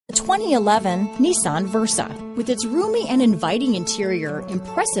2011 Nissan Versa. With its roomy and inviting interior,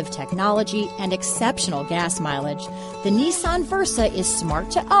 impressive technology, and exceptional gas mileage, the Nissan Versa is smart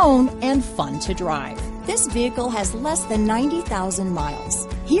to own and fun to drive. This vehicle has less than 90,000 miles.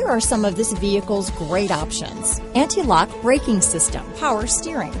 Here are some of this vehicle's great options: anti-lock braking system, power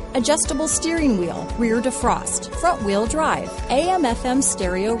steering, adjustable steering wheel, rear defrost, front wheel drive, AM/FM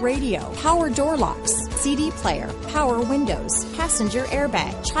stereo radio, power door locks, CD player, power windows, passenger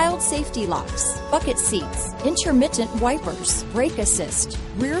airbag, child safety locks, bucket seats, intermittent wipers, brake assist,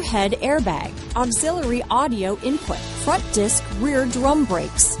 rear head airbag, auxiliary audio input, front disc rear drum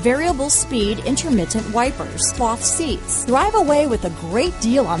brakes, variable speed intermittent wipers, cloth seats. Drive away with a great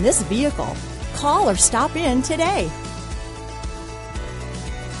deal on this vehicle. Call or stop in today.